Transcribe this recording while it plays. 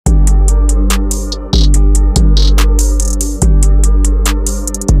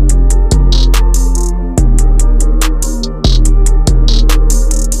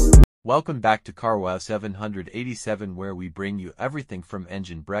Welcome back to CarWow 787, where we bring you everything from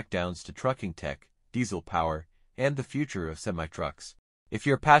engine breakdowns to trucking tech, diesel power, and the future of semi-trucks. If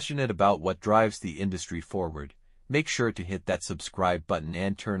you're passionate about what drives the industry forward, make sure to hit that subscribe button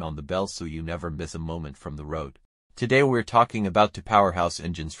and turn on the bell so you never miss a moment from the road. Today we're talking about two powerhouse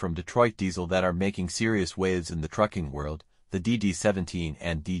engines from Detroit Diesel that are making serious waves in the trucking world, the DD17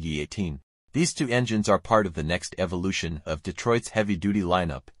 and DD18. These two engines are part of the next evolution of Detroit's heavy-duty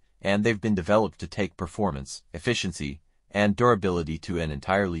lineup, and they've been developed to take performance, efficiency, and durability to an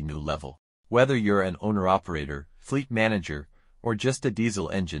entirely new level. Whether you're an owner-operator, fleet manager, or just a diesel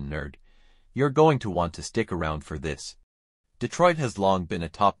engine nerd, you're going to want to stick around for this. Detroit has long been a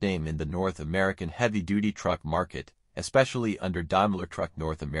top name in the North American heavy-duty truck market, especially under Daimler Truck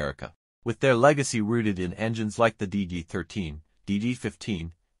North America. With their legacy rooted in engines like the DD13,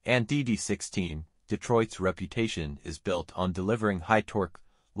 DD15, and DD16, Detroit's reputation is built on delivering high-torque,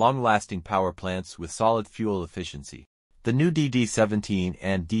 long-lasting power plants with solid fuel efficiency. The new DD17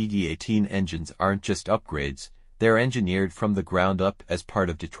 and DD18 engines aren't just upgrades, they're engineered from the ground up as part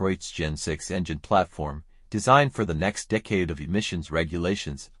of Detroit's Gen 6 engine platform, designed for the next decade of emissions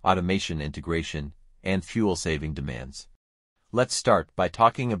regulations, automation integration, and fuel-saving demands. Let's start by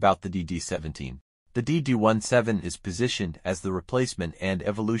talking about the DD17. The DD17 is positioned as the replacement and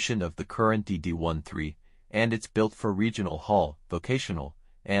evolution of the current DD13, and it's built for regional haul, vocational,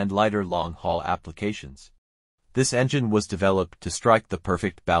 and lighter long-haul applications. This engine was developed to strike the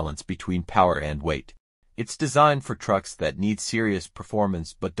perfect balance between power and weight. It's designed for trucks that need serious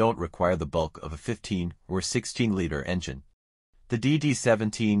performance but don't require the bulk of a 15 or 16-liter engine. The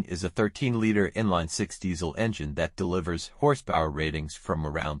DD17 is a 13-liter inline-six diesel engine that delivers horsepower ratings from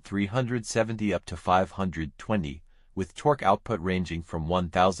around 370 up to 520, with torque output ranging from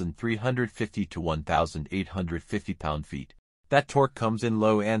 1,350 to 1,850 pound-feet. That torque comes in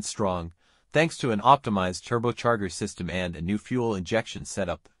low and strong, thanks to an optimized turbocharger system and a new fuel injection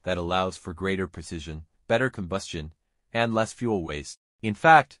setup that allows for greater precision, better combustion, and less fuel waste. In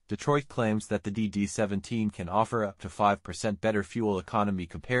fact, Detroit claims that the DD17 can offer up to 5% better fuel economy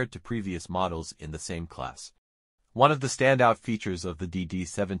compared to previous models in the same class. One of the standout features of the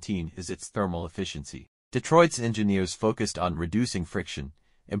DD17 is its thermal efficiency. Detroit's engineers focused on reducing friction,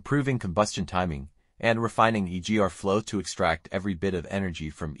 improving combustion timing, and refining EGR flow to extract every bit of energy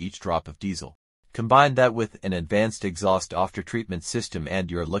from each drop of diesel. Combine that with an advanced exhaust after-treatment system and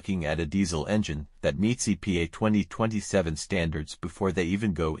you're looking at a diesel engine that meets EPA 2027 standards before they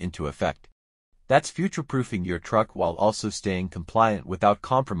even go into effect. That's future-proofing your truck while also staying compliant without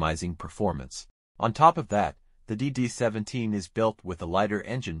compromising performance. On top of that, the DD17 is built with a lighter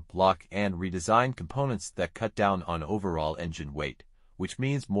engine block and redesigned components that cut down on overall engine weight, which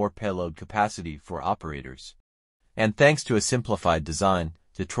means more payload capacity for operators. And thanks to a simplified design,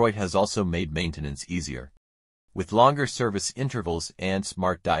 Detroit has also made maintenance easier. With longer service intervals and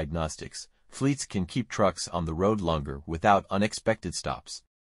smart diagnostics, fleets can keep trucks on the road longer without unexpected stops.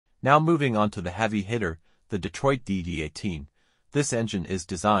 Now moving on to the heavy hitter, the Detroit DD18. This engine is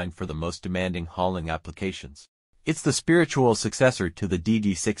designed for the most demanding hauling applications. It's the spiritual successor to the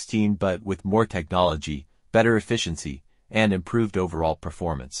DD16 but with more technology, better efficiency, and improved overall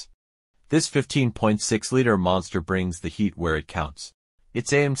performance. This 15.6-liter monster brings the heat where it counts.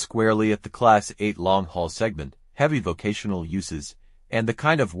 It's aimed squarely at the Class 8 long-haul segment, heavy vocational uses, and the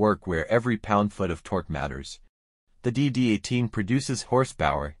kind of work where every pound-foot of torque matters. The DD18 produces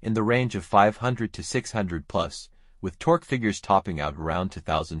horsepower in the range of 500 to 600 plus, with torque figures topping out around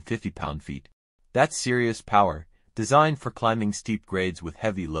 2,050 pound-feet. That's serious power, designed for climbing steep grades with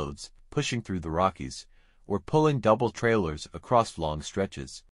heavy loads, pushing through the Rockies, or pulling double trailers across long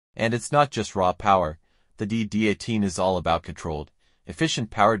stretches. And it's not just raw power. The DD18 is all about controlled, efficient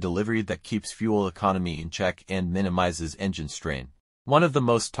power delivery that keeps fuel economy in check and minimizes engine strain. One of the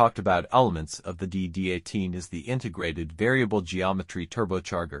most talked about elements of the DD18 is the integrated variable geometry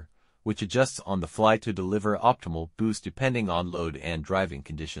turbocharger, which adjusts on the fly to deliver optimal boost depending on load and driving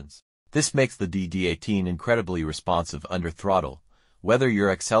conditions. This makes the DD18 incredibly responsive under throttle, whether you're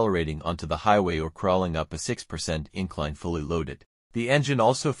accelerating onto the highway or crawling up a 6% incline fully loaded. The engine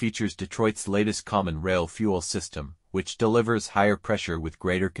also features Detroit's latest common rail fuel system, which delivers higher pressure with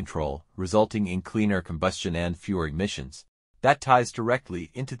greater control, resulting in cleaner combustion and fewer emissions. That ties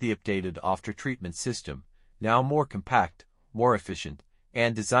directly into the updated after-treatment system, now more compact, more efficient,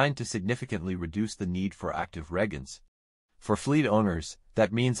 and designed to significantly reduce the need for active regons. For fleet owners,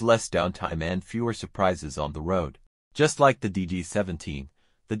 that means less downtime and fewer surprises on the road. Just like the DD17,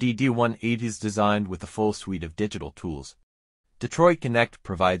 the DD18 is designed with a full suite of digital tools. Detroit Connect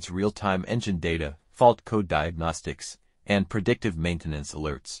provides real-time engine data, fault code diagnostics, and predictive maintenance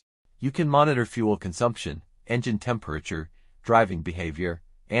alerts. You can monitor fuel consumption, engine temperature, driving behavior,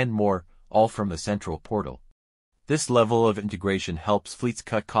 and more, all from a central portal. This level of integration helps fleets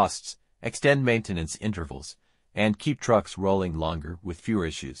cut costs, extend maintenance intervals, and keep trucks rolling longer with fewer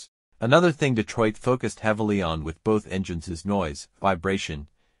issues. Another thing Detroit focused heavily on with both engines is noise, vibration,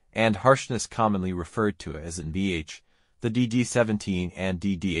 and harshness, commonly referred to as NVH. The DD17 and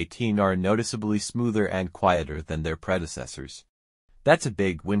DD18 are noticeably smoother and quieter than their predecessors. That's a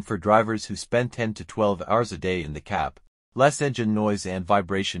big win for drivers who spend 10 to 12 hours a day in the cab. Less engine noise and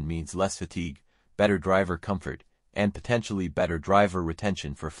vibration means less fatigue, better driver comfort, and potentially better driver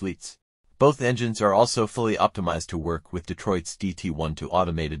retention for fleets. Both engines are also fully optimized to work with Detroit's DT1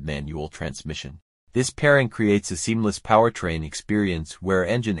 automated manual transmission. This pairing creates a seamless powertrain experience where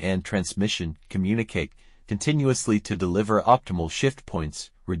engine and transmission communicate continuously to deliver optimal shift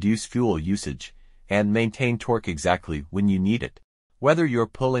points, reduce fuel usage, and maintain torque exactly when you need it. Whether you're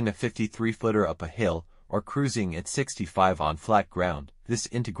pulling a 53-footer up a hill or cruising at 65 on flat ground, this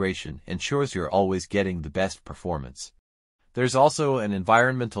integration ensures you're always getting the best performance. There's also an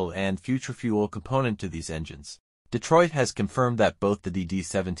environmental and future fuel component to these engines. Detroit has confirmed that both the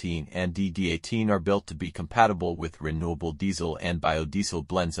DD17 and DD18 are built to be compatible with renewable diesel and biodiesel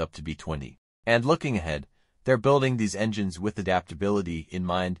blends up to B20. And looking ahead, they're building these engines with adaptability in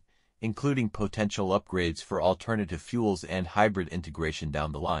mind, including potential upgrades for alternative fuels and hybrid integration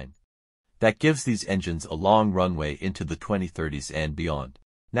down the line. That gives these engines a long runway into the 2030s and beyond.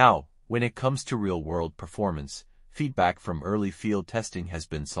 Now, when it comes to real-world performance, feedback from early field testing has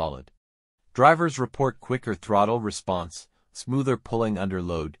been solid. Drivers report quicker throttle response, smoother pulling under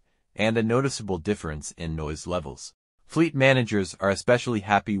load, and a noticeable difference in noise levels. Fleet managers are especially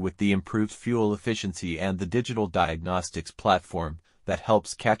happy with the improved fuel efficiency and the digital diagnostics platform that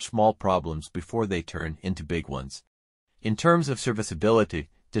helps catch small problems before they turn into big ones. In terms of serviceability,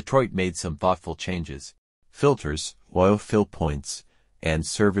 Detroit made some thoughtful changes. Filters, oil fill points, and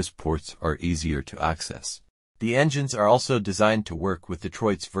service ports are easier to access. The engines are also designed to work with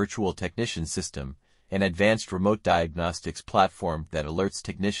Detroit's virtual technician system, an advanced remote diagnostics platform that alerts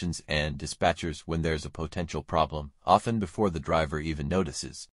technicians and dispatchers when there's a potential problem, often before the driver even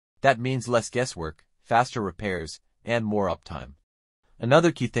notices. That means less guesswork, faster repairs, and more uptime.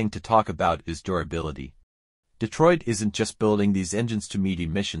 Another key thing to talk about is durability. Detroit isn't just building these engines to meet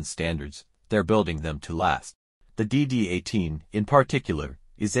emission standards, they're building them to last. The DD18, in particular,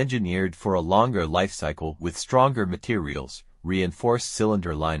 is engineered for a longer life cycle with stronger materials, reinforced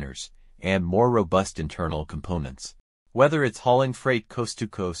cylinder liners, and more robust internal components. Whether it's hauling freight coast to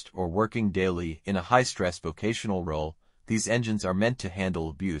coast or working daily in a high-stress vocational role, these engines are meant to handle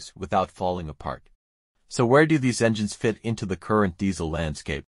abuse without falling apart. So where do these engines fit into the current diesel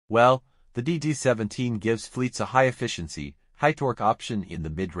landscape? Well, the DD17 gives fleets a high-efficiency, high-torque option in the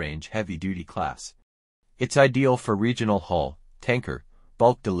mid-range heavy-duty class. It's ideal for regional haul, tanker,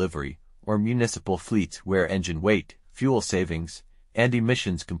 bulk delivery, or municipal fleets where engine weight, fuel savings, and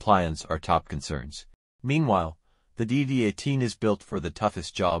emissions compliance are top concerns. Meanwhile, the DD18 is built for the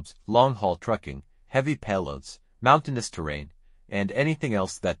toughest jobs, long-haul trucking, heavy payloads, mountainous terrain, and anything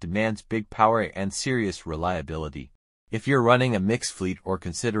else that demands big power and serious reliability. If you're running a mixed fleet or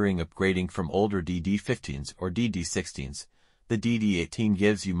considering upgrading from older DD15s or DD16s, the DD18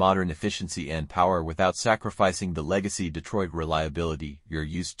 gives you modern efficiency and power without sacrificing the legacy Detroit reliability you're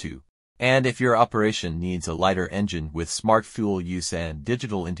used to. And if your operation needs a lighter engine with smart fuel use and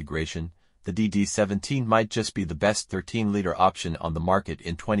digital integration, the DD17 might just be the best 13-liter option on the market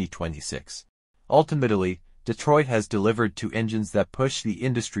in 2026. Ultimately, Detroit has delivered two engines that push the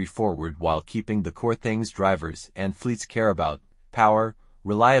industry forward while keeping the core things drivers and fleets care about: power,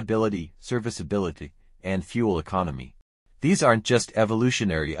 reliability, serviceability, and fuel economy. These aren't just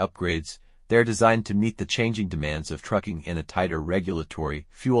evolutionary upgrades, they're designed to meet the changing demands of trucking in a tighter regulatory,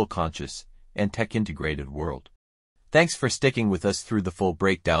 fuel-conscious, and tech-integrated world. Thanks for sticking with us through the full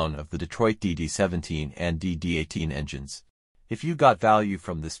breakdown of the Detroit DD17 and DD18 engines. If you got value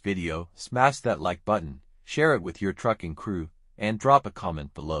from this video, smash that like button, share it with your trucking crew, and drop a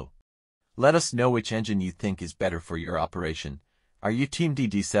comment below. Let us know which engine you think is better for your operation. Are you Team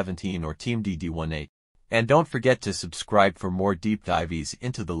DD17 or Team DD18? And don't forget to subscribe for more deep dives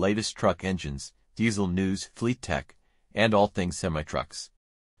into the latest truck engines, diesel news, fleet tech, and all things semi-trucks.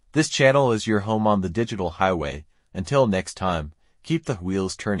 This channel is your home on the digital highway. Until next time, keep the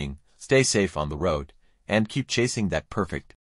wheels turning, stay safe on the road, and keep chasing that perfect